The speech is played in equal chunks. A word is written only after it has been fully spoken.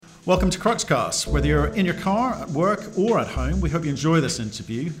Welcome to Cruxcast. Whether you're in your car, at work, or at home, we hope you enjoy this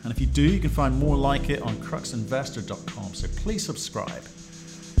interview. And if you do, you can find more like it on cruxinvestor.com. So please subscribe.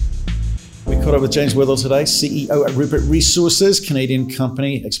 We caught up with James Withall today, CEO at Rupert Resources, Canadian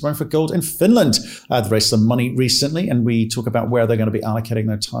company exploring for gold in Finland. They've raised some money recently, and we talk about where they're going to be allocating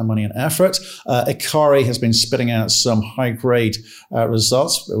their time, money, and effort. Ikari has been spitting out some high-grade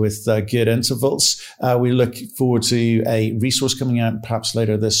results with good intervals. We look forward to a resource coming out perhaps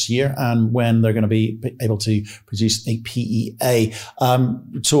later this year, and when they're going to be able to produce a PEA.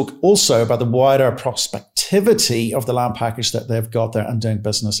 We talk also about the wider prospectivity of the land package that they've got there and doing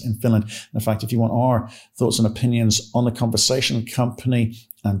business in Finland. In fact, if you want our thoughts and opinions on the conversation, company,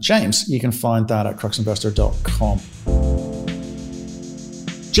 and James, you can find that at cruxinvestor.com.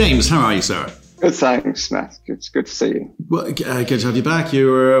 James, how are you, sir? Good, thanks, Matt. It's good to see you. Well, good to have you back.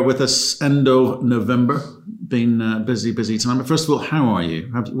 You were with us end of November. Been a busy time. But first of all, how are you?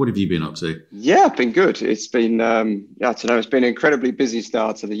 What have you been up to? Yeah, been good. It's been, I don't know, it's been an incredibly busy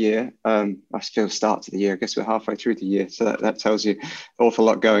start to the year. I still start to the year. I guess we're halfway through the year. So that tells you an awful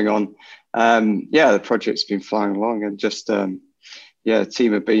lot going on. The project's been flying along and just, the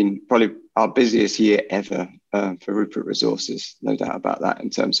team have been probably our busiest year ever for Rupert Resources, no doubt about that in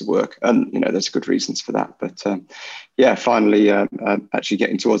terms of work. And, there's good reasons for that. But finally actually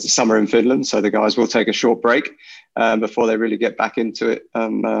getting towards the summer in Finland. So the guys will take a short break before they really get back into it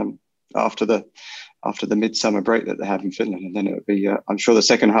after the midsummer break that they have in Finland. And then it'll be, I'm sure the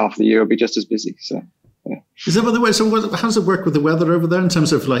second half of the year will be just as busy. So. Yeah. Is that by the way? So, how does it work with the weather over there in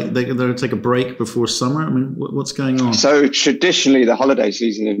terms of like they'll take a break before summer? I mean, what's going on? So traditionally, the holiday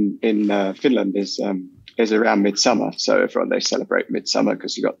season in Finland is around midsummer. So everyone they celebrate midsummer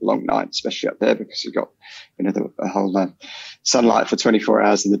because you got the long night, especially up there because you got the whole sunlight for 24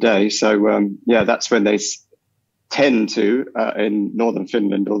 hours in the day. So that's when they tend to in northern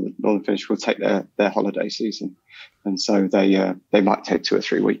Finland or the northern Finnish will take their holiday season. And so they might take 2 or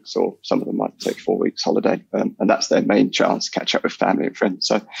 3 weeks, or some of them might take 4 weeks holiday, and that's their main chance to catch up with family and friends.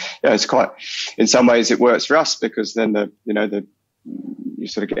 So it's quite, in some ways, it works for us because then you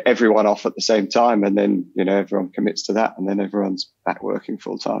sort of get everyone off at the same time, and then everyone commits to that, and then everyone's back working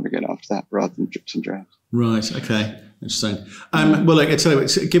full time again after that, rather than drips and drabs. Right. Okay. Interesting. Well, I tell you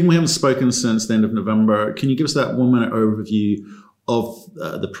what, given we haven't spoken since the end of November, can you give us that 1 minute overview of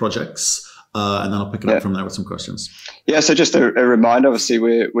the projects? And then I'll pick it up from there with some questions. Yeah, so just a reminder, obviously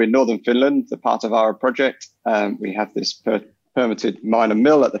we're Northern Finland, the part of our project. We have this permitted mine and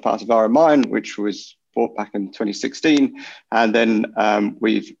mill at the part of our mine, which was bought back in 2016. And then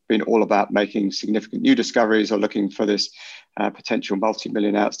we've been all about making significant new discoveries or looking for this potential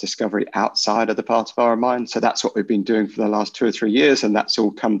multi-million ounce discovery outside of the part of our mine. So that's what we've been doing for the last 2 or 3 years. And that's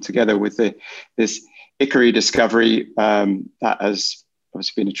all come together with this Ikari discovery that has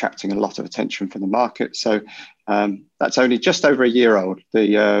obviously been attracting a lot of attention from the market. So that's only just over a year old.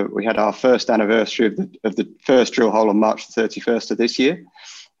 We had our first anniversary of the first drill hole on March the 31st of this year.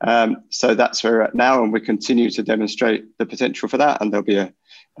 So that's where we're at now, and we continue to demonstrate the potential for that. And there'll be a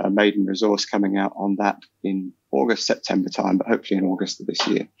maiden resource coming out on that in August, September time, but hopefully in August of this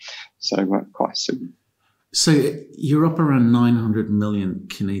year. So quite soon. So you're up around 900 million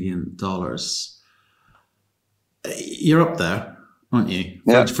Canadian dollars. You're up there, aren't you?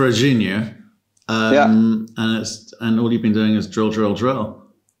 Yeah. For a junior. And all you've been doing is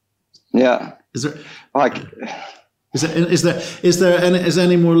drill. Yeah. Is there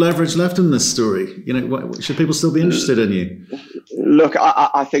any more leverage left in this story? Should people still be interested in you? Look,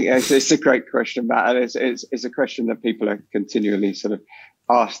 I think it's a great question, Matt, and it's a question that people are continually sort of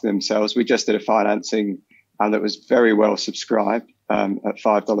asking themselves. We just did a financing that was very well subscribed at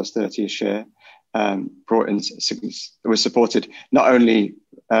 $5.30 a share. Was supported not only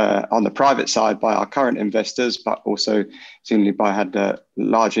on the private side by our current investors, but also seemingly had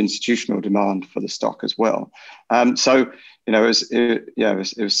large institutional demand for the stock as well. It was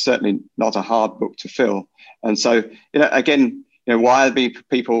certainly not a hard book to fill. And so, why are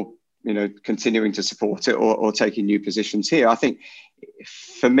people, continuing to support it or taking new positions here? I think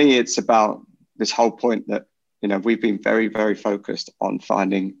for me, it's about this whole point that, we've been very, very focused on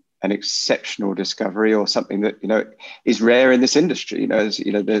finding an exceptional discovery or something that, is rare in this industry. There's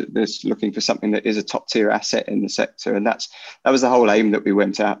looking for something that is a top tier asset in the sector. And that was the whole aim that we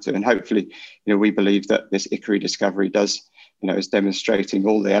went out to. And hopefully, we believe that this Ikari discovery does, is demonstrating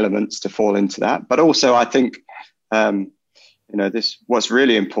all the elements to fall into that. But also, I think, what's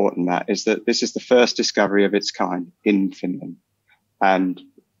really important, Matt, is that this is the first discovery of its kind in Finland. And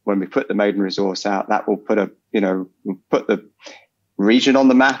when we put the maiden resource out, that will put the region on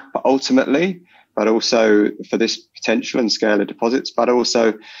the map ultimately, but also for this potential and scale of deposits, but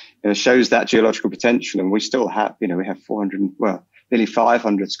also shows that geological potential. And we still have, we have 400, well, nearly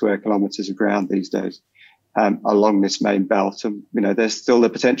 500 square kilometres of ground these days along this main belt. And, there's still the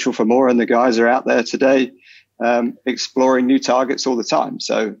potential for more, and the guys are out there today exploring new targets all the time.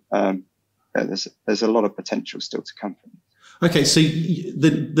 So there's a lot of potential still to come from it. Okay, so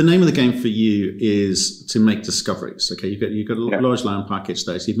the name of the game for you is to make discoveries. Okay, you've got a large land package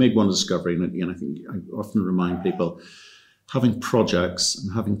there, so you've made one discovery, and I think I often remind people, having projects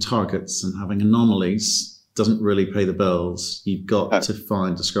and having targets and having anomalies doesn't really pay the bills. You've got to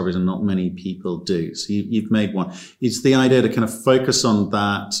find discoveries, and not many people do. So you've made one. Is the idea to kind of focus on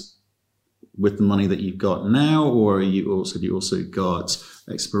that with the money that you've got now, or have you also got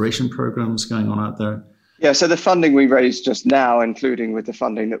exploration programs going on out there? Yeah, so the funding we raised just now, including with the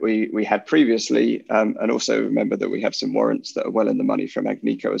funding that we had previously, and also remember that we have some warrants that are well in the money from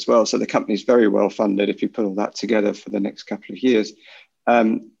Agnico as well. So the company's very well funded if you put all that together for the next couple of years,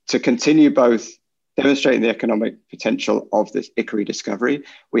 to continue both demonstrating the economic potential of this Ikkari discovery.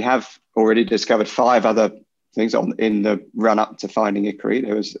 We have already discovered 5 other things in the run up to finding Ikkari.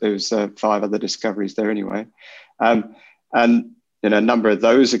 There was 5 other discoveries there anyway, and a number of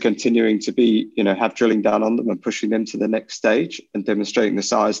those are continuing to be, have drilling done on them and pushing them to the next stage and demonstrating the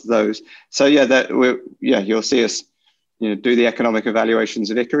size of those. So you'll see us, do the economic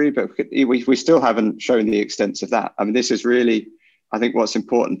evaluations of Ikkari, but we still haven't shown the extent of that. I mean, this is really, I think what's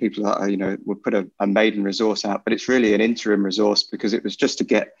important. People are, will put a maiden resource out, but it's really an interim resource, because it was just to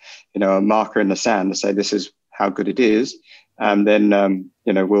get, a marker in the sand to say this is how good it is, and then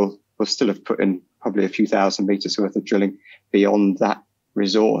we'll still have put in probably a few thousand meters worth of drilling beyond that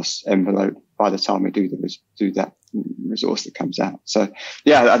resource envelope by the time we do that resource that comes out. So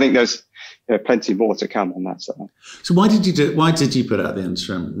I think there's plenty more to come on that side. So why did you put out the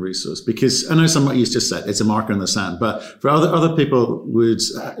interim resource? Because I know somebody you just said it's a marker in the sand, but for other people would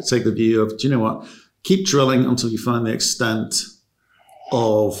take the view of, do you know what, keep drilling until you find the extent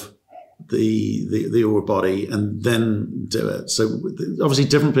of the ore body and then do it. So obviously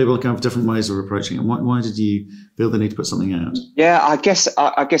different people can have different ways of approaching it. Why did you feel the need to put something out? Yeah, I guess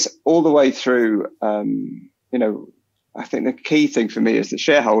all the way through, I think the key thing for me is that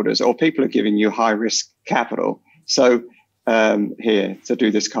shareholders or people are giving you high risk capital. So here to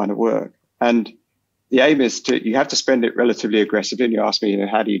do this kind of work, and the aim is you have to spend it relatively aggressively. And you ask me,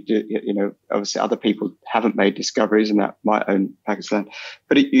 how do you do, obviously other people haven't made discoveries and that might own Pakistan,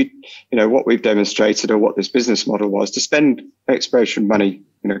 but what we've demonstrated, or what this business model was, to spend exploration money,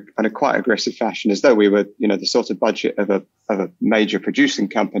 in a quite aggressive fashion, as though we were, the sort of budget of a major producing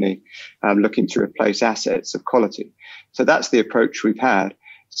company, looking to replace assets of quality. So that's the approach we've had.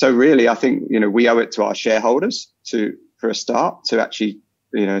 So really, I think, we owe it to our shareholders for a start, to actually,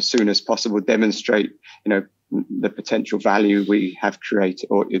 as soon as possible, demonstrate, the potential value we have created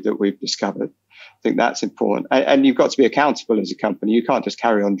or that we've discovered. I think that's important. And you've got to be accountable as a company. You can't just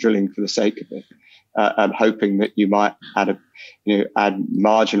carry on drilling for the sake of it, and hoping that you might add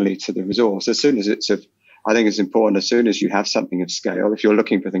marginally to the resource. As soon as I think it's important, as soon as you have something of scale, if you're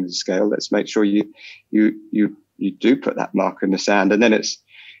looking for things of scale, let's make sure you do put that marker in the sand. And then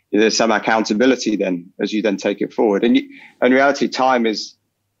there's some accountability then as you then take it forward. And in reality, time is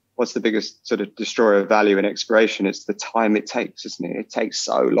what's the biggest sort of destroyer of value in exploration. It's the time it takes, isn't it? It takes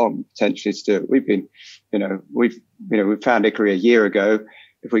so long potentially to do it. We've been, we've found Ikkari a year ago.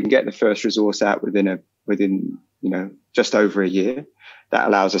 If we can get the first resource out within just over a year, that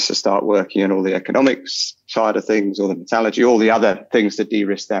allows us to start working on all the economics side of things, all the metallurgy, all the other things to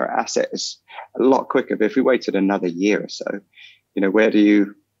de-risk their assets a lot quicker. But if we waited another year or so,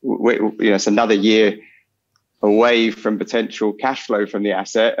 it's another year away from potential cash flow from the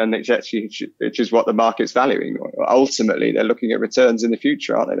asset, and it's just what the market's valuing. Ultimately, they're looking at returns in the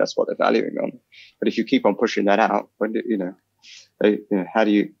future, aren't they? That's what they're valuing on. But if you keep on pushing that out, how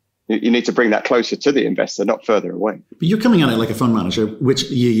do you need to bring that closer to the investor, not further away. But you're coming at it like a fund manager, which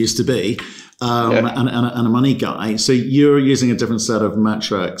you used to be, and a money guy. So you're using a different set of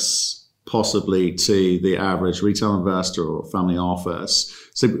metrics possibly to the average retail investor or family office.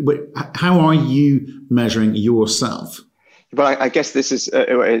 So how are you measuring yourself? Well, I guess this is,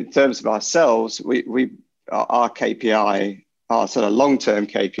 in terms of ourselves, our KPI, our sort of long-term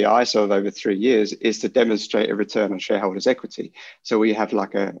KPI, so of over 3 years, is to demonstrate a return on shareholders' equity. So we have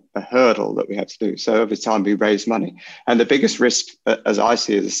like a hurdle that we have to do. So every time we raise money, and the biggest risk, as I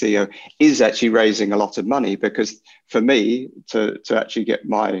see as a CEO, is actually raising a lot of money, because for me to actually get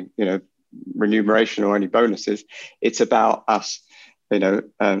my remuneration or any bonuses, it's about us,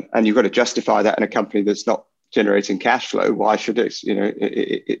 and you've got to justify that in a company that's not generating cash flow, why should it,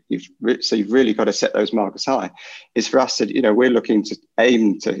 you've really got to set those markers high. Is for us to, we're looking to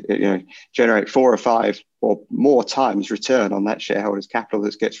aim to, generate 4 or 5 or more times return on that shareholders' capital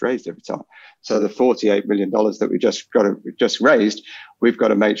that gets raised every time. So the $48 million that we just raised, we've got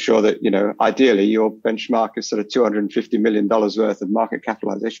to make sure that, ideally your benchmark is sort of $250 million worth of market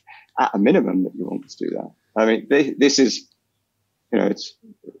capitalization at a minimum that you want to do that. I mean, this is,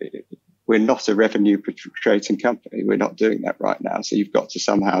 we're not a revenue creating company. We're not doing that right now. So you've got to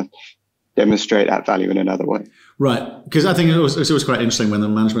somehow demonstrate that value in another way. Right. Because I think it's always quite interesting when the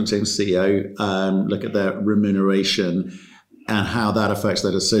management team CEO look at their remuneration and how that affects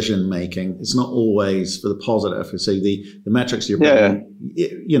their decision making. It's not always for the positive. So the metrics you're putting,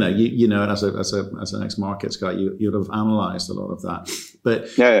 as an ex-markets guy, you'd have analysed a lot of that. But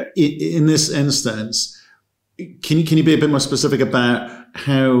in this instance, can you be a bit more specific about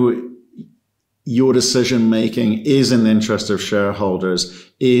how your decision making is in the interest of shareholders?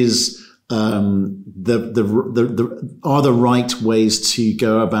 Is are the right ways to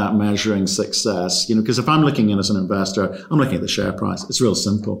go about measuring success? Because if I'm looking in as an investor, I'm looking at the share price. It's real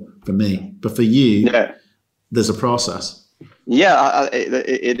simple for me, but for you, there's a process. Yeah,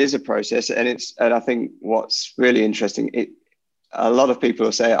 it is a process, and I think what's really interesting. A lot of people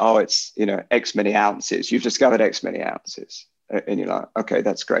will say, "Oh, it's X many ounces. You've discovered X many ounces," and you're like, "Okay,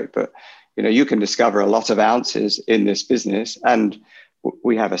 that's great," but you can discover a lot of ounces in this business, and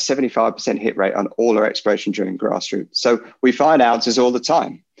we have a 75% hit rate on all our exploration during grassroots. So we find ounces all the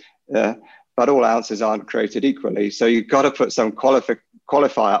time, but all ounces aren't created equally. So you've got to put some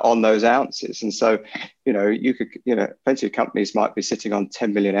qualifier on those ounces. And so, plenty of companies might be sitting on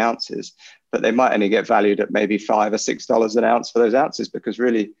 10 million ounces, but they might only get valued at maybe $5 or $6 an ounce for those ounces, because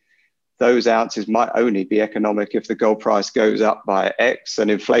really those ounces might only be economic if the gold price goes up by X and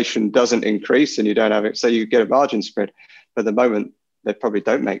inflation doesn't increase and you don't have it. So you get a margin spread. But at the moment, they probably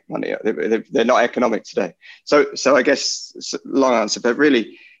don't make money. They're not economic today. So I guess it's a long answer, but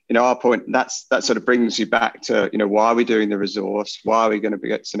really, our point, that sort of brings you back to, why are we doing the resource? Why are we going to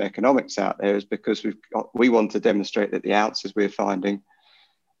get some economics out there? Is because we want to demonstrate that the ounces we're finding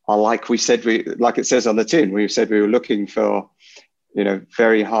are like it says on the tin. We said we were looking for,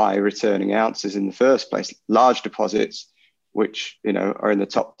 very high returning ounces in the first place, large deposits, which, are in the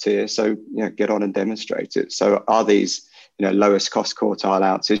top tier. So, get on and demonstrate it. So are these, lowest cost quartile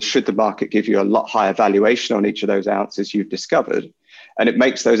ounces? Should the market give you a lot higher valuation on each of those ounces you've discovered? And it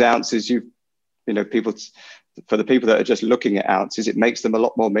makes those ounces for the people that are just looking at ounces, it makes them a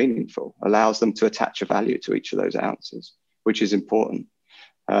lot more meaningful, allows them to attach a value to each of those ounces, which is important.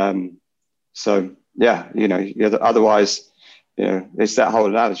 Otherwise, it's that whole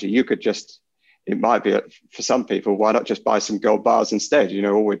analogy. It might be for some people, why not just buy some gold bars instead?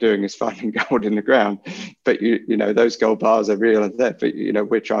 All we're doing is finding gold in the ground, but those gold bars are real and there. But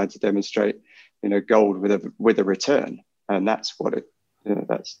we're trying to demonstrate, gold with a return, and that's what it.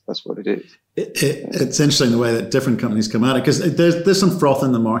 That's what it is. It's interesting the way that different companies come at it, because there's some froth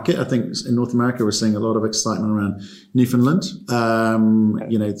in the market. I think in North America we're seeing a lot of excitement around Newfoundland.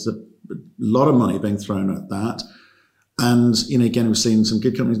 It's a lot of money being thrown at that. And, again, we've seen some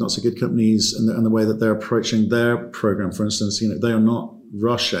good companies, not so good companies, and the way that they're approaching their program. For instance, they are not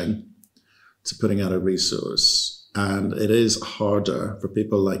rushing to putting out a resource. And it is harder for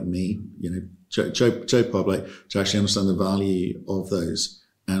people like me, Joe Public, to actually understand the value of those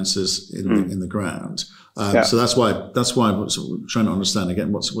ounces in the ground. So that's why I was trying to understand,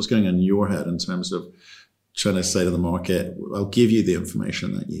 again, what's going on in your head in terms of trying to say to the market, I'll give you the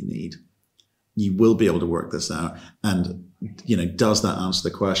information that you need. You will be able to work this out. And, does that answer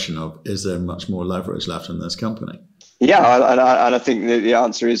the question of, is there much more leverage left in this company? Yeah, and I think the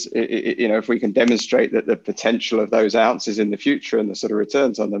answer is, if we can demonstrate that the potential of those ounces in the future and the sort of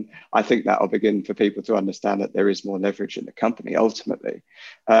returns on them, I think that'll begin for people to understand that there is more leverage in the company ultimately.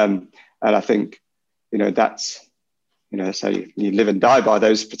 And I think, that's, so you live and die by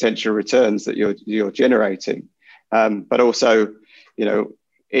those potential returns that you're generating. But also,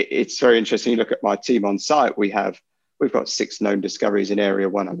 it's very interesting. You look at my team on site, we've got 6 known discoveries in Area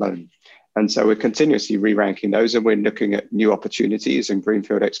 1 alone. And so we're continuously re-ranking those, and we're looking at new opportunities and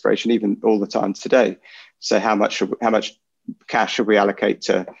greenfield exploration even all the time today. So how much cash should we allocate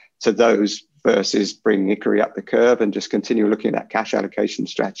to those versus bringing Ikkari up the curve, and just continue looking at that cash allocation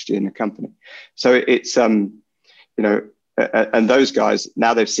strategy in the company. So it's, and those guys,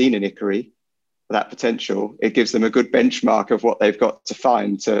 now they've seen in Ikkari that potential, it gives them a good benchmark of what they've got to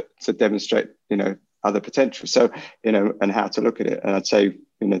find to demonstrate, other potential. So, and how to look at it. And I'd say,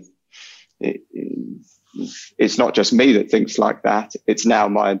 it's not just me that thinks like that. It's now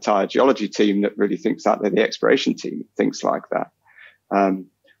my entire geology team that really thinks that. The exploration team thinks like that,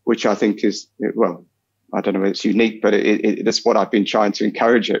 which I think is, well, I don't know if it's unique, but it's what I've been trying to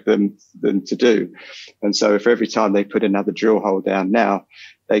encourage them to do. And so if every time they put another drill hole down now,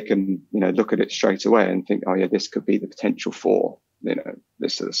 they can, look at it straight away and think, oh yeah, this could be the potential for,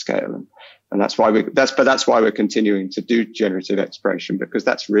 this sort of scale. And that's why we're continuing to do generative exploration, because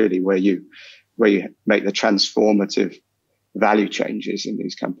that's really where you make the transformative value changes in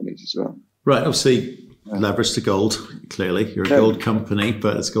these companies as well. Right. Obviously, leverage to gold. Clearly, you're a gold company,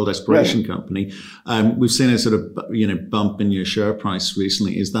 but it's a gold exploration company. We've seen a sort of bump in your share price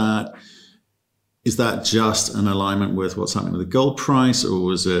recently. Is that just an alignment with what's happening with the gold price, or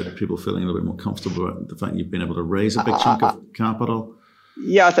was it people feeling a little bit more comfortable with the fact you've been able to raise a big chunk of capital?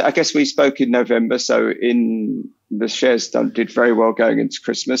 Yeah, I guess we spoke in November, so the shares did very well going into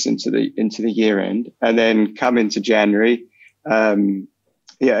Christmas, into the year end, and then come into January.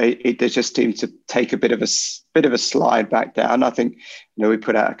 It just seemed to take a bit of a slide back down. I think we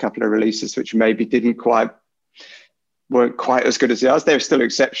put out a couple of releases which maybe weren't quite as good as the others. They were still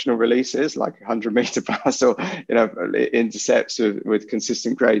exceptional releases, like 100 meter plus or intercepts with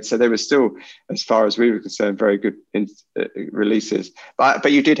consistent grades. So they were still, as far as we were concerned, very good releases.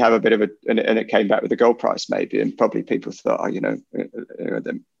 But you did have a bit of and it came back with the gold price maybe, and probably people thought,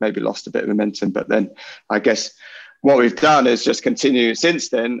 they maybe lost a bit of momentum. But then I guess what we've done is just continue since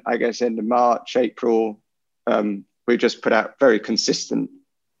then. I guess end of March, April, we just put out very consistent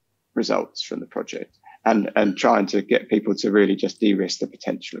results from the project. And trying to get people to really just de-risk the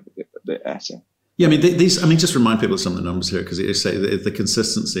potential of the asset. Yeah, just remind people of some of the numbers here, because you say that the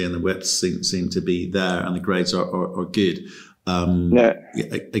consistency and the widths seem to be there, and the grades are good.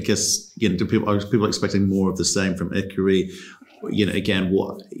 I guess are people expecting more of the same from Ikarie? Again,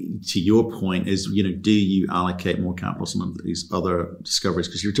 what to your point is, do you allocate more capital to some of these other discoveries?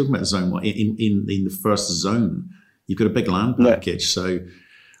 Because you're talking about zone one in the first zone, you've got a big land package, so.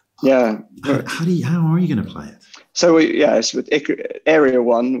 Yeah. How are you going to play it? So it's with Area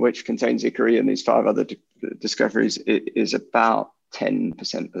 1, which contains Ikarie and these 5 other discoveries, it is about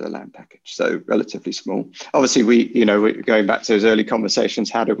 10% of the land package, so relatively small. Obviously, we're going back to those early conversations.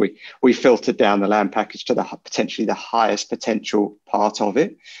 How did we filtered down the land package to potentially the highest potential part of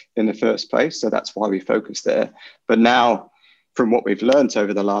it in the first place? So that's why we focused there. But now, from what we've learned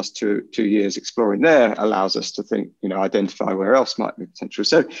over the last two years exploring there, allows us to think, identify where else might be potential.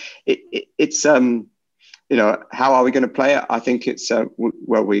 So it's how are we going to play it? I think it's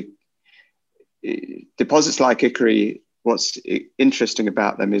deposits like Ikarie. What's interesting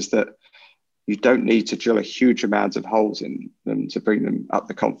about them is that you don't need to drill a huge amount of holes in them to bring them up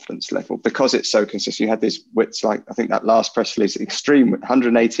the confidence level, because it's so consistent. You had these widths, like I think that last press release, extreme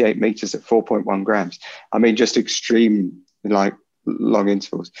 188 meters at 4.1 grams. Just extreme, like long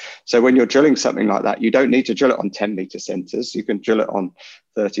intervals. So when you're drilling something like that, you don't need to drill it on 10 meter centers. You can drill it on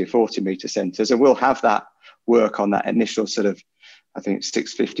 30 or 40 meter centers, and we'll have that work on that initial sort of, I think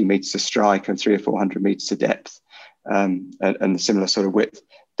 650 meters of strike and 300 or 400 meters of depth, and a similar sort of width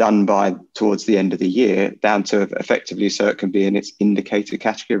done by towards the end of the year, down to effectively, so it can be in its indicator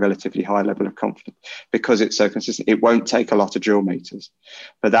category, a relatively high level of confidence, because it's so consistent. It won't take a lot of drill meters,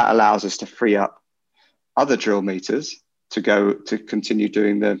 but that allows us to free up other drill meters to go to continue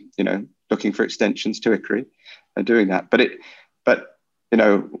doing looking for extensions to Ikarie and doing that. But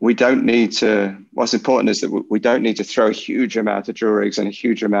we don't need to, what's important is that we don't need to throw a huge amount of drill rigs and a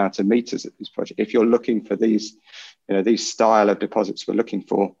huge amount of meters at these projects. If you're looking for these style of deposits we're looking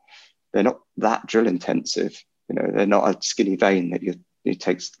for, they're not that drill intensive. They're not a skinny vein that it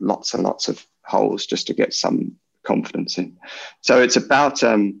takes lots and lots of holes just to get some confidence in. So it's about,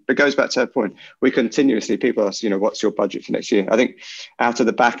 it goes back to that point. People ask, what's your budget for next year? I think out of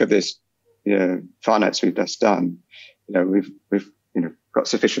the back of this, finance we've just done, we've got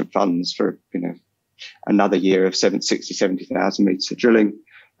sufficient funds for, another year of 70,000 meters of drilling,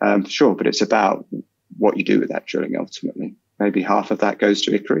 for sure. But it's about what you do with that drilling ultimately. Maybe half of that goes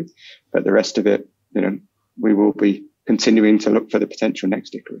to Ikarie, but the rest of it, we will be continuing to look for the potential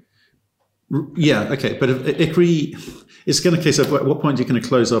next Ikarie. Yeah, okay. But if Ikarie, it's going to case of at what point are you going to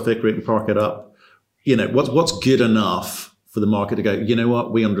close off Ikarie and park it up? What's good enough for the market to go, you know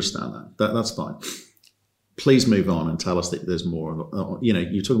what, we understand that's fine. Please move on and tell us that there's more.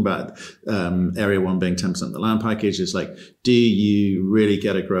 You're talking about Area 1 being 10% of the land package. It's like, do you really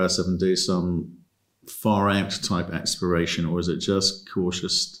get aggressive and do some far out type exploration, or is it just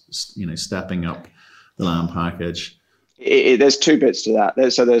cautious, stepping up the land package? There's two bits to that.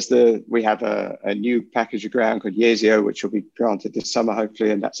 We have a new package of ground called Yesio, which will be granted this summer, hopefully,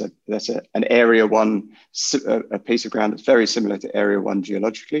 and that's an Area 1, a piece of ground that's very similar to Area 1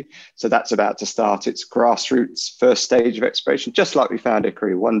 geologically. So that's about to start its grassroots first stage of exploration, just like we found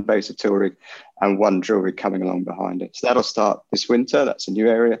Ickery, one base of till rig and one drill rig coming along behind it. So that'll start this winter. That's a new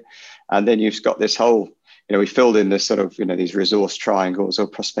area. And then you've got this whole, we filled in this sort of, these resource triangles or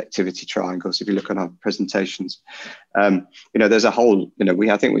prospectivity triangles. If you look at our presentations, there's a whole,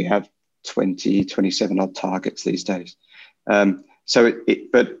 I think we have 27 odd targets these days. But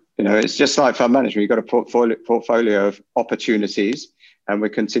it's just like fund management. You've got a portfolio of opportunities, and we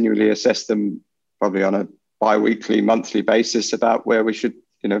continually assess them probably on a bi-weekly, monthly basis about where we should,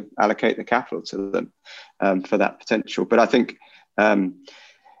 allocate the capital to them for that potential. But I think,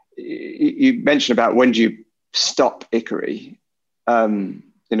 you mentioned about when do you stop Ickery,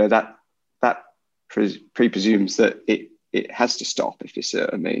 that presumes that it has to stop, if you see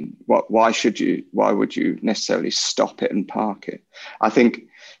what I mean. Why would you necessarily stop it and park it? I think,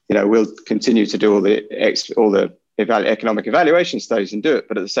 we'll continue to do all the economic evaluation studies and do it,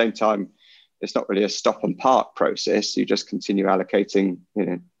 but at the same time, it's not really a stop and park process. You just continue allocating,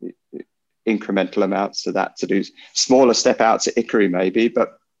 incremental amounts to that, to do smaller step outs at Ickery maybe,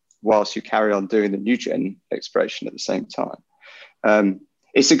 but whilst you carry on doing the new gen exploration at the same time.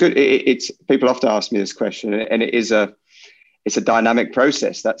 People often ask me this question, and it's a dynamic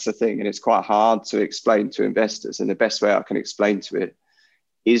process. That's the thing. And it's quite hard to explain to investors. And the best way I can explain to it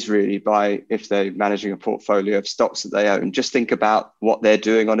is really by, if they're managing a portfolio of stocks that they own, just think about what they're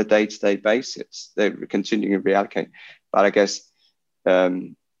doing on a day-to-day basis. They're continuing to reallocate. But I guess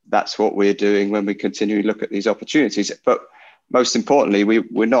that's what we're doing when we continue to look at these opportunities. But most importantly,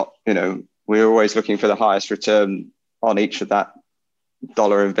 we're not, we're always looking for the highest return on each of that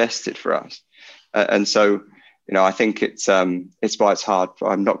dollar invested for us. And so, I think it's why it's hard.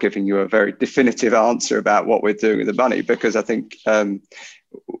 I'm not giving you a very definitive answer about what we're doing with the money, because I think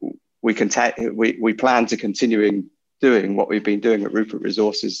we plan to continuing doing what we've been doing at Rupert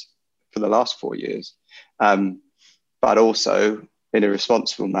Resources for the last 4 years, but also in a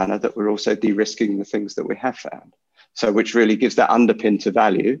responsible manner, that we're also de-risking the things that we have found. So which really gives that underpin to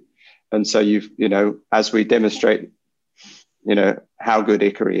value. And so as we demonstrate, how good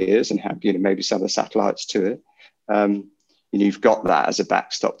Ickery is and how, maybe some of the satellites to it, you've got that as a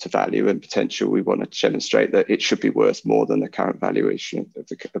backstop to value and potential. We want to demonstrate that it should be worth more than the current valuation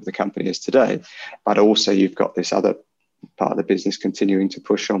of the company is today. But also you've got this other part of the business continuing to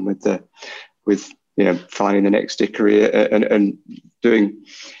push on with finding the next Ickery and doing,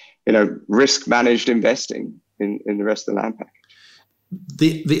 risk managed investing in the rest of the land package.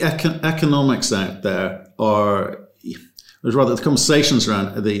 The economics out there are, or rather the conversations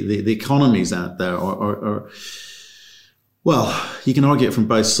around the economies out there are well, you can argue it from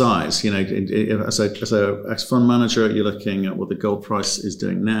both sides. As a ex-fund manager, you're looking at what the gold price is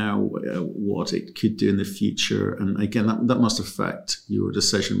doing now, what it could do in the future. And again, that must affect your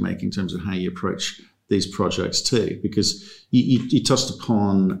decision making in terms of how you approach these projects too, because you touched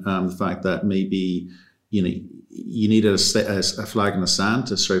upon the fact that maybe you needed a flag in the sand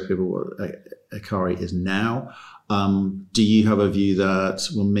to show people what Ickery is now. Do you have a view that,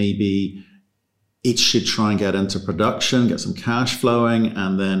 well, maybe it should try and get into production, get some cash flowing,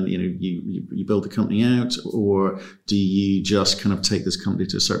 and then you build the company out? Or do you just kind of take this company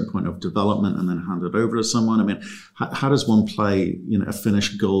to a certain point of development and then hand it over to someone? I mean, how does one play a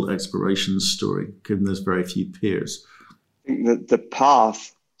finished gold exploration story, given there's very few peers? The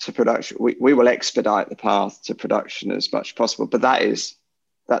path to production, we will expedite the path to production as much as possible, but that's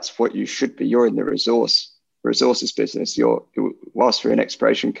what you should be. You're in the resources business. Whilst we're an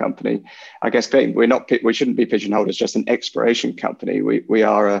exploration company, I guess we shouldn't be pigeonholed as just an exploration company. We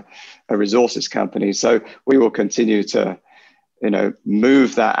are a resources company, so we will continue to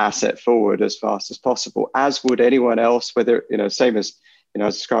move that asset forward as fast as possible, as would anyone else. Whether same as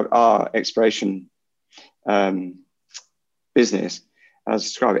as described our exploration business, as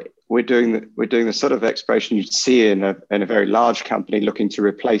described it, we're doing the sort of exploration you'd see in a very large company looking to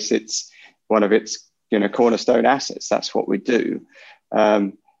replace one of its cornerstone assets. That's what we do.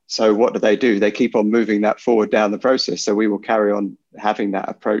 So what do? They keep on moving that forward down the process. So we will carry on having that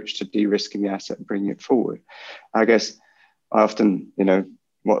approach to de-risking the asset and bringing it forward. I guess I often,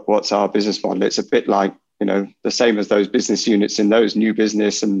 what's our business model? It's a bit like, the same as those business units in those new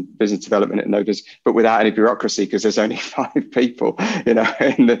business and business development and no business, but without any bureaucracy, because there's only 5 people, in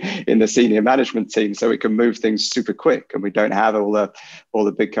the senior management team. So we can move things super quick, and we don't have all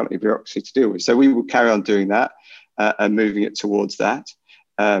the big company bureaucracy to deal with. So we will carry on doing that and moving it towards that.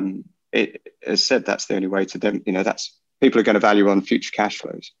 As said, that's the only way to them. That's people are going to value on future cash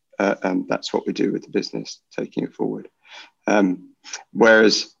flows. And that's what we do with the business, taking it forward.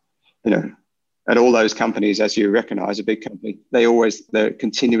 Whereas, at all those companies, as you recognize, a big company, they're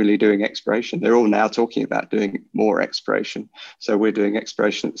continually doing exploration. They're all now talking about doing more exploration. So we're doing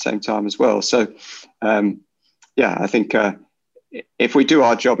exploration at the same time as well. So, I think if we do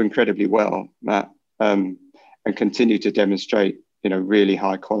our job incredibly well, Matt, and continue to demonstrate, really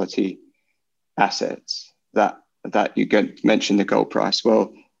high quality assets that you mentioned the gold price.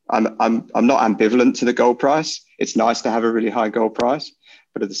 Well, I'm not ambivalent to the gold price. It's nice to have a really high gold price.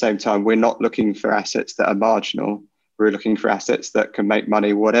 But at the same time, we're not looking for assets that are marginal. We're looking for assets that can make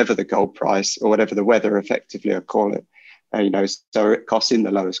money, whatever the gold price or whatever the weather, effectively, I call it. So it costs in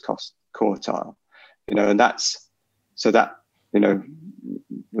the lowest cost quartile. And that's so that we're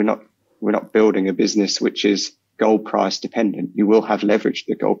not building a business which is gold price dependent. You will have leverage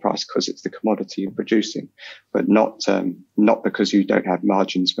to the gold price because it's the commodity you're producing, but not because you don't have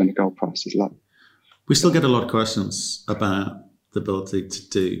margins when the gold price is low. We still get a lot of questions about the ability to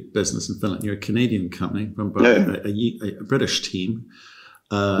do business in Finland. You're a Canadian company run by a British team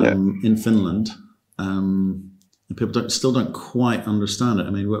in Finland, and people still don't quite understand it. I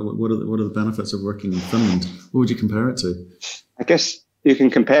mean, what are the benefits of working in Finland? What would you compare it to? I guess you can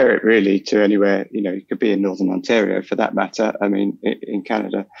compare it really to anywhere. You could be in Northern Ontario for that matter. I mean, in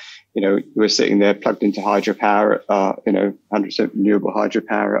Canada, we're sitting there plugged into hydropower, 100% renewable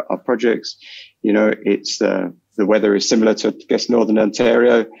hydropower at our projects. It's the weather is similar to, I guess, Northern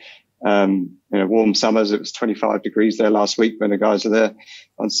Ontario. Warm summers. It was 25 degrees there last week when the guys are there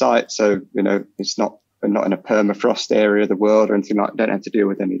on site. So, it's not, we're not in a permafrost area of the world or anything like that. Don't have to deal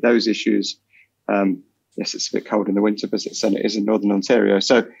with any of those issues. Yes, it's a bit cold in the winter, but it is in Northern Ontario.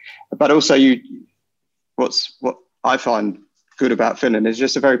 So, but also what I find good about Finland is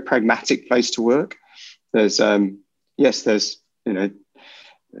just a very pragmatic place to work. There's,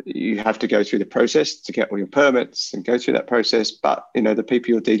 you have to go through the process to get all your permits and go through that process. But, the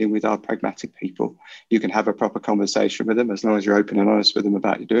people you're dealing with are pragmatic people. You can have a proper conversation with them as long as you're open and honest with them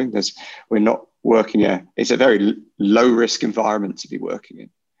about what you're doing. We're not working it's a very low risk environment to be working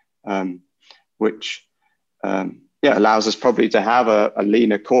in, which allows us probably to have a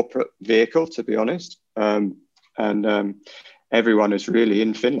leaner corporate vehicle, to be honest. Everyone is really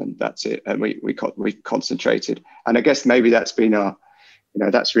in Finland. That's it. And we concentrated. And I guess maybe that's been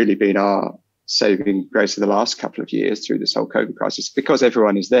that's really been our saving grace of the last couple of years through this whole COVID crisis, because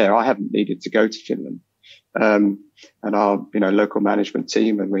everyone is there. I haven't needed to go to Finland. And our, local management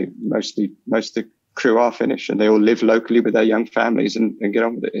team, and most of the crew are Finnish, and they all live locally with their young families and get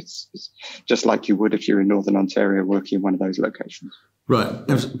on with it. It's just like you would if you're in Northern Ontario working in one of those locations. Right.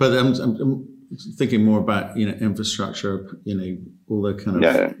 But I'm thinking more about, infrastructure, all the kind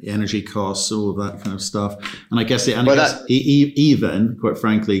of energy costs, all of that kind of stuff. And I guess, even, quite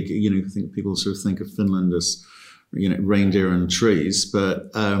frankly, I think people sort of think of Finland as, reindeer and trees, but,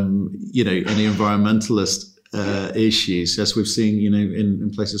 any environmentalist issues, as we've seen,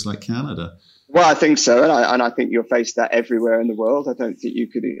 in places like Canada. Well, I think so. And I think you'll face that everywhere in the world. I don't think you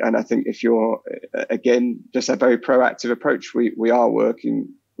could. And I think if you're, again, just a very proactive approach, we are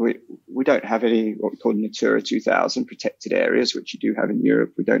working. We don't have any what we call Natura 2000 protected areas, which you do have in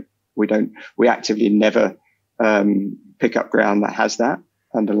Europe. We actively never pick up ground that has that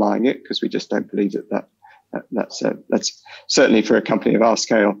underlying it, because we just don't believe that's certainly for a company of our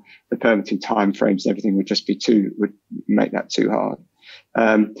scale, the permitting timeframes and everything would make that too hard.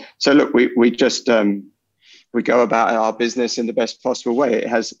 So look, we go about our business in the best possible way. It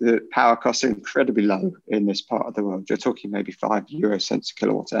has the power costs are incredibly low in this part of the world. You're talking maybe 5 euro cents a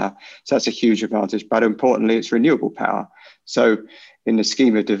kilowatt hour. So that's a huge advantage. But importantly, it's renewable power. So in the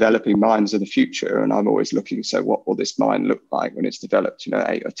scheme of developing mines of the future, and I'm always looking, so what will this mine look like when it's developed,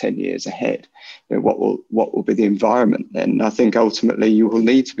 8 or 10 years ahead? What will be the environment then? I think ultimately you will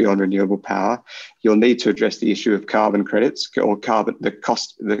need to be on renewable power. You'll need to address the issue of carbon credits or the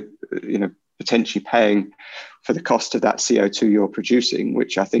cost, potentially paying for the cost of that CO2 you're producing,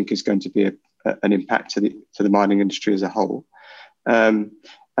 which I think is going to be an impact to the mining industry as a whole. And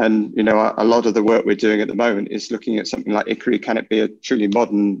a lot of the work we're doing at the moment is looking at something like Ikkari. Can it be a truly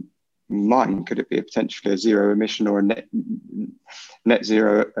modern mine? Could it be potentially a zero emission or a net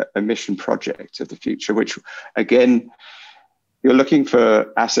zero emission project of the future? Which, again, you're looking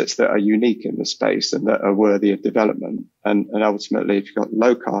for assets that are unique in the space and that are worthy of development. And ultimately, if you've got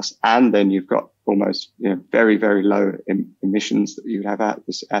low cost and then you've got almost very, very low emissions that you have out of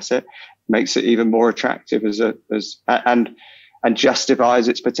this asset, makes it even more attractive and justifies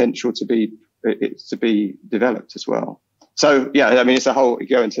its potential to be developed as well. So yeah, I mean, it's a whole, you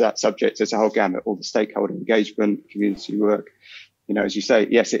go into that subject, it's a whole gamut, all the stakeholder engagement, community work. You know, as you say,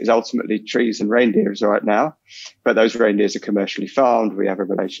 yes, it is ultimately trees and reindeers right now, but those reindeers are commercially farmed. We have a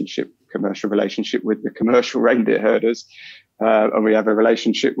commercial relationship with the commercial reindeer herders, and we have a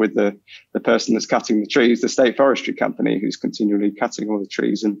relationship with the person that's cutting the trees, the state forestry company, who's continually cutting all the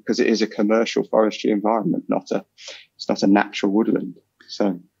trees, and because it is a commercial forestry environment, it's not a natural woodland.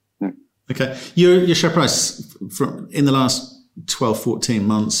 So, no. Okay, your share price in the last 12, 14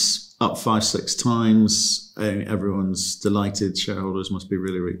 months up 5-6 times. Everyone's delighted. Shareholders must be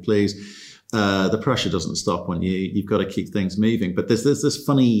really, really pleased. The pressure doesn't stop on you. You've got to keep things moving. But there's this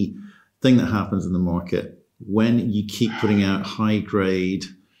funny thing that happens in the market when you keep putting out high grade,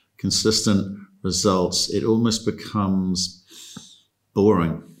 consistent results. It almost becomes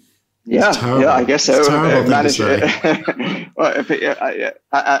boring. Yeah, I guess so. Manage it. Well,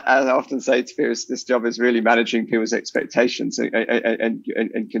 I often say to people, this job is really managing people's expectations and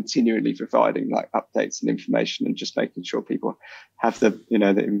continually providing like updates and information and just making sure people have the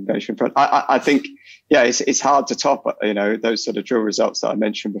information in front. I think, yeah, it's hard to top, those sort of drill results that I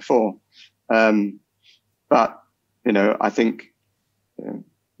mentioned before. But, I think,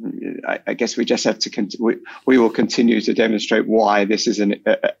 I guess we just have to we will continue to demonstrate why this is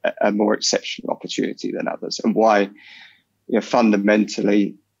a more exceptional opportunity than others, and why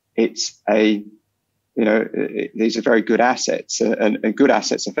fundamentally it's these are very good assets, and good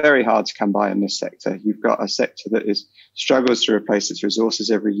assets are very hard to come by in this sector. You've got a sector that struggles to replace its resources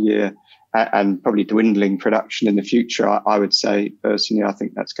every year, and probably dwindling production in the future. I would say personally, I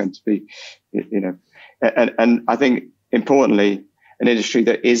think that's going to be, and I think importantly, an industry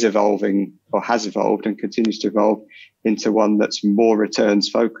that is evolving or has evolved and continues to evolve into one that's more returns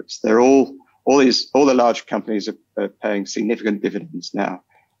focused. They're all the large companies are paying significant dividends now.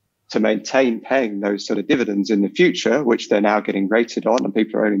 To maintain paying those sort of dividends in the future, which they're now getting rated on and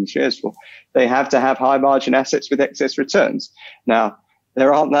people are owning the shares for, they have to have high margin assets with excess returns. Now,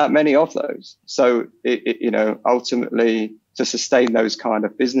 there aren't that many of those. So, ultimately to sustain those kind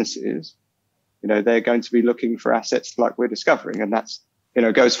of businesses, they're going to be looking for assets like we're discovering. And that's,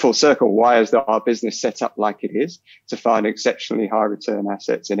 goes full circle. Why is our business set up like it is? To find exceptionally high return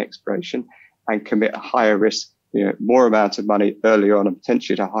assets in exploration and commit a higher risk, more amount of money early on and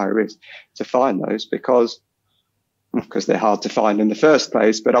potentially at a higher risk to find those because they're hard to find in the first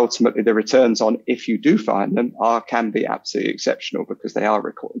place. But ultimately the returns on, if you do find them, can be absolutely exceptional because they are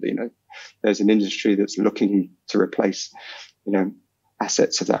recorded. There's an industry that's looking to replace,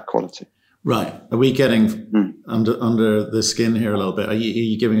 assets of that quality. Right. Are we getting under the skin here a little bit? Are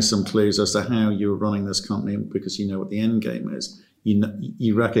you giving some clues as to how you're running this company because you know what the end game is?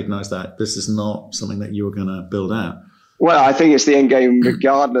 You recognize that this is not something that you're going to build out. Well, I think it's the end game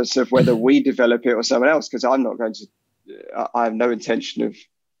regardless of whether we develop it or someone else, because I have no intention of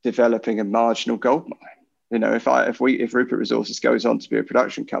developing a marginal gold mine. If Rupert Resources goes on to be a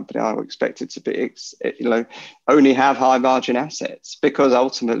production company, I would expect it to be, only have high margin assets, because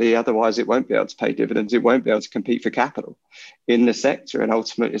ultimately, otherwise it won't be able to pay dividends. It won't be able to compete for capital in the sector. And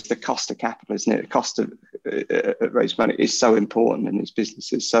ultimately it's the cost of capital, isn't it? The cost of raise money is so important in these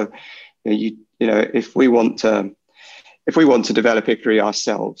businesses. So, if we want to develop Hickory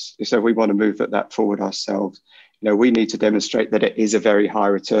ourselves, so we want to move that forward ourselves, we need to demonstrate that it is a very high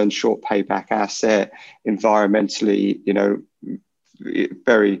return, short payback asset, environmentally,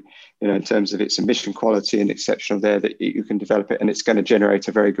 very, in terms of its emission quality and exceptional there, that you can develop it and it's going to generate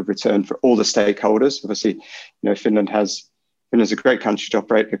a very good return for all the stakeholders. Obviously, Finland's a great country to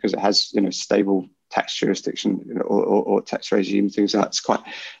operate because it has, stable tax jurisdiction or tax regime, things like that. It's quite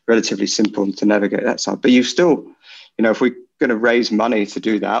relatively simple to navigate that side. But you still, if we're going to raise money to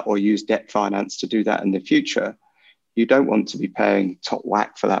do that or use debt finance to do that in the future, you don't want to be paying top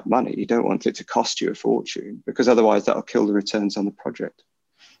whack for that money. You don't want it to cost you a fortune, because otherwise that'll kill the returns on the project.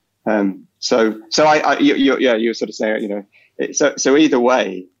 So you're sort of saying, so either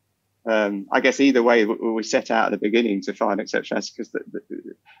way, I guess either way we set out at the beginning to find exceptional assets, because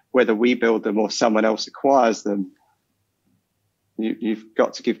whether we build them or someone else acquires them, you've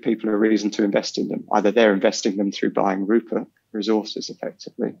got to give people a reason to invest in them. Either they're investing them through buying Rupert Resources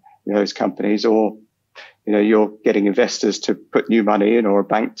effectively, those companies, or you're getting investors to put new money in, or a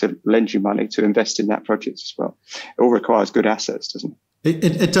bank to lend you money to invest in that project as well. It all requires good assets, doesn't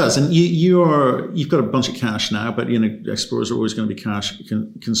it? It does. And you've got a bunch of cash now, but explorers are always going to be cash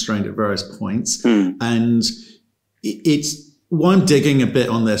constrained at various points. And it's why I'm digging a bit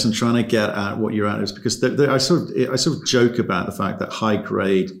on this and trying to get at what you're at is because I sort of joke about the fact that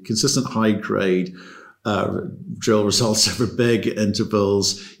consistent high grade drill results over big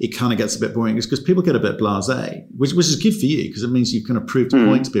intervals, it kind of gets a bit boring because people get a bit blasé, which is good for you because it means you kind of prove a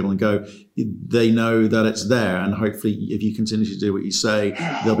point to people and go, they know that it's there. And hopefully if you continue to do what you say,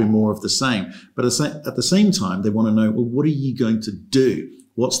 there'll be more of the same. But at the same time, they want to know, well, what are you going to do?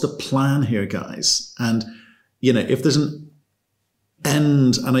 What's the plan here, guys? And, if there's an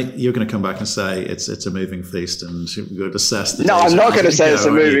end, and you're going to come back and say it's a moving feast, and we've got to assess the. No, I'm not going to say it's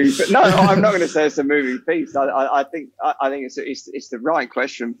a moving. No, I'm not going to say it's a moving feast. I think it's the right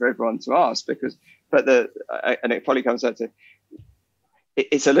question for everyone to ask and it probably comes out to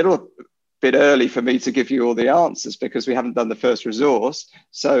it's a little bit early for me to give you all the answers because we haven't done the first resource.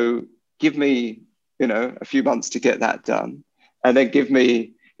 So give me a few months to get that done, and then give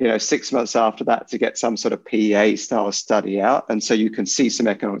me 6 months after that to get some sort of PEA style study out. And so you can see some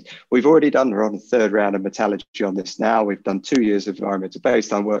economics. We're on the third round of metallurgy on this now. We've done 2 years of environmental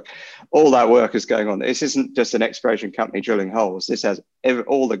baseline work. All that work is going on. This isn't just an exploration company drilling holes. This has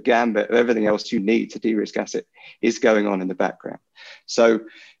all the gambit, everything else you need to de-risk asset is going on in the background. So,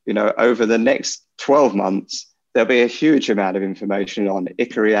 over the next 12 months, there'll be a huge amount of information on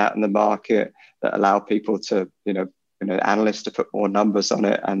Icari out in the market that allow people to, analysts to put more numbers on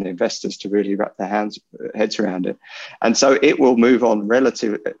it and the investors to really wrap their heads around it. And so it will move on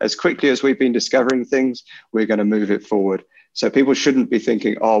relatively as quickly as we've been discovering things, we're going to move it forward. So people shouldn't be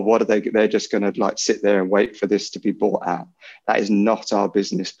thinking, oh, what are they're just going to sit there and wait for this to be bought out. That is not our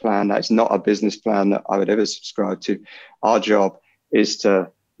business plan. That is not a business plan that I would ever subscribe to. Our job is to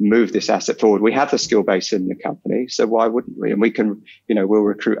move this asset forward. We have the skill base in the company, so why wouldn't we? And we can, we'll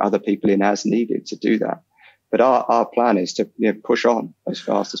recruit other people in as needed to do that. But our plan is to push on as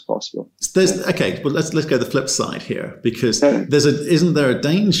fast as possible. Okay, well let's go the flip side here, because isn't there a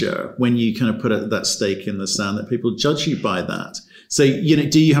danger when you kind of put that stake in the sand that people judge you by that? So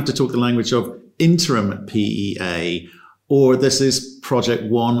do you have to talk the language of interim PEA, or this is project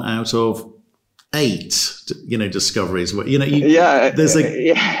 1 out of 8 discoveries?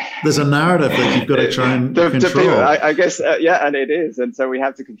 There's a narrative that you've got to try and control. I guess, and it is, and so we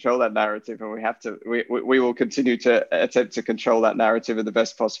have to control that narrative, and we will continue to attempt to control that narrative in the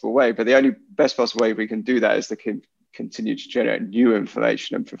best possible way. But the only best possible way we can do that is to continue to generate new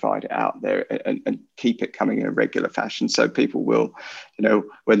information and provide it out there and keep it coming in a regular fashion. So people will,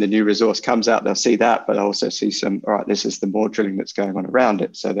 when the new resource comes out, they'll see that, but also see all right, this is the more drilling that's going on around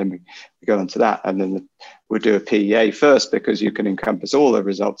it. So then we go into that, and then we'll do a PEA first, because you can encompass all the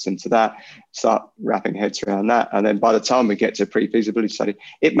results into that, start wrapping heads around that. And then by the time we get to pre-feasibility study,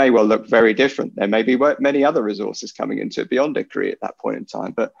 it may well look very different. There may be many other resources coming into it beyond Icari at that point in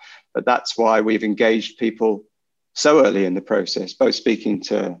time. But that's why we've engaged people so early in the process, both speaking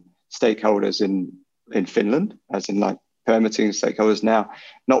to stakeholders in Finland, as in permitting stakeholders now,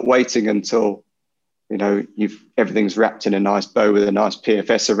 not waiting until everything's wrapped in a nice bow with a nice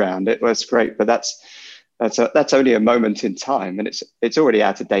PFS around it. Well, that's great, but that's only a moment in time, and it's already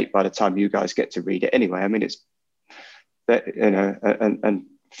out of date by the time you guys get to read it anyway. I mean, it's that, and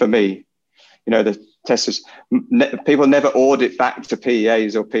for me, the testers, people never audit back to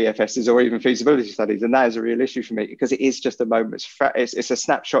PEAs or PFSs or even feasibility studies, and that is a real issue for me, because it is just a moment. It's a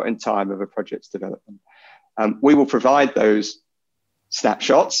snapshot in time of a project's development. We will provide those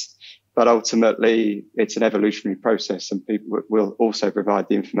snapshots, but ultimately it's an evolutionary process, and people will also provide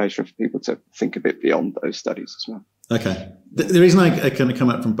the information for people to think a bit beyond those studies as well. Okay. The reason I kind of come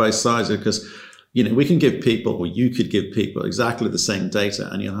up from both sides is because, we can give people, or you could give people exactly the same data,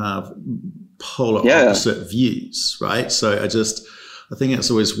 and you'll have polar opposite views, right? So I think it's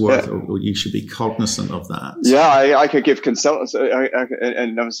always worth, or you should be cognizant of that. Yeah, I could give consultants,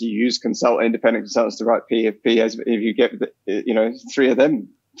 and obviously use independent consultants to write PEAs. If you get, 3 of them,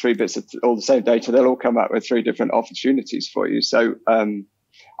 3 bits of all the same data, they'll all come up with 3 different opportunities for you. So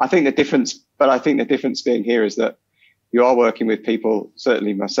I think the difference being here is that you are working with people,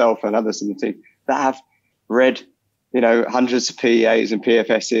 certainly myself and others in the team, that have read, hundreds of PEAs and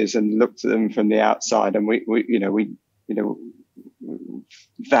PFSs and looked at them from the outside, and we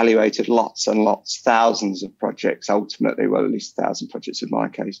evaluated lots and lots, thousands of projects, ultimately, well, at least 1,000 projects in my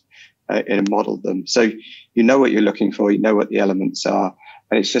case, and modeled them. So you know what you're looking for, you know what the elements are,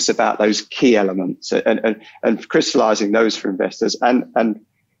 and it's just about those key elements and crystallizing those for investors. And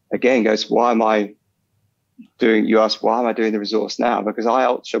again, why am I doing the resource now? Because I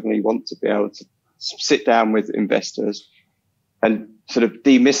ultimately want to be able to sit down with investors and sort of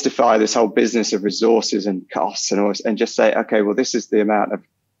demystify this whole business of resources and costs and just say, okay, well, this is the amount of,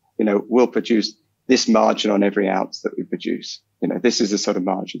 we'll produce this margin on every ounce that we produce. This is the sort of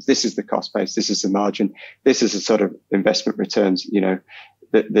margins. This is the cost base. This is the margin. This is the sort of investment returns,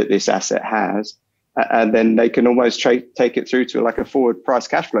 that this asset has. and then they can almost take it through to like a forward price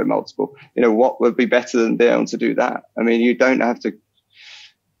cash flow multiple. What would be better than being able to do that? I mean, you don't have to.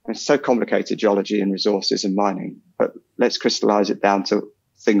 It's so complicated, geology and resources and mining, but let's crystallize it down to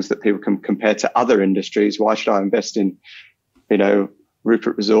things that people can compare to other industries. Why should I invest in,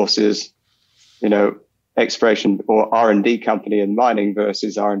 Rupert Resources, exploration or R&D company in mining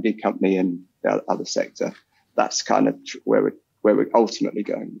versus R&D company in the other sector? That's kind of where we're ultimately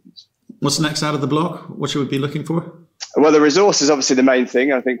going. What's next out of the block? What should we be looking for? Well, the resource is obviously the main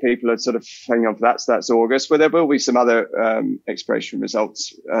thing. I think people are sort of hanging on for that. So that's August. But there will be some other exploration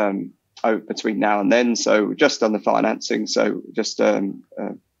results between now and then. So just on the financing. So just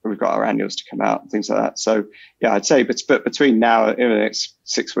we've got our annuals to come out and things like that. So yeah, I'd say, but between now and in the next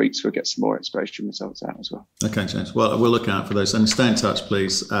 6 weeks, we'll get some more exploration results out as well. Okay, James. Well, we'll look out for those and stay in touch,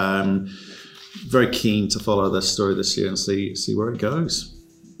 please. Very keen to follow this story this year and see where it goes.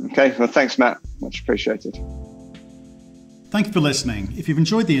 Okay. Well, thanks, Matt. Much appreciated. Thank you for listening. If you've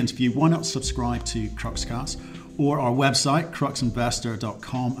enjoyed the interview, why not subscribe to Cruxcast or our website,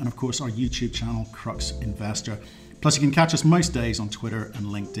 cruxinvestor.com, and of course our YouTube channel, Crux Investor. Plus, you can catch us most days on Twitter and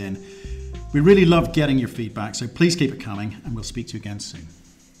LinkedIn. We really love getting your feedback, so please keep it coming, and we'll speak to you again soon.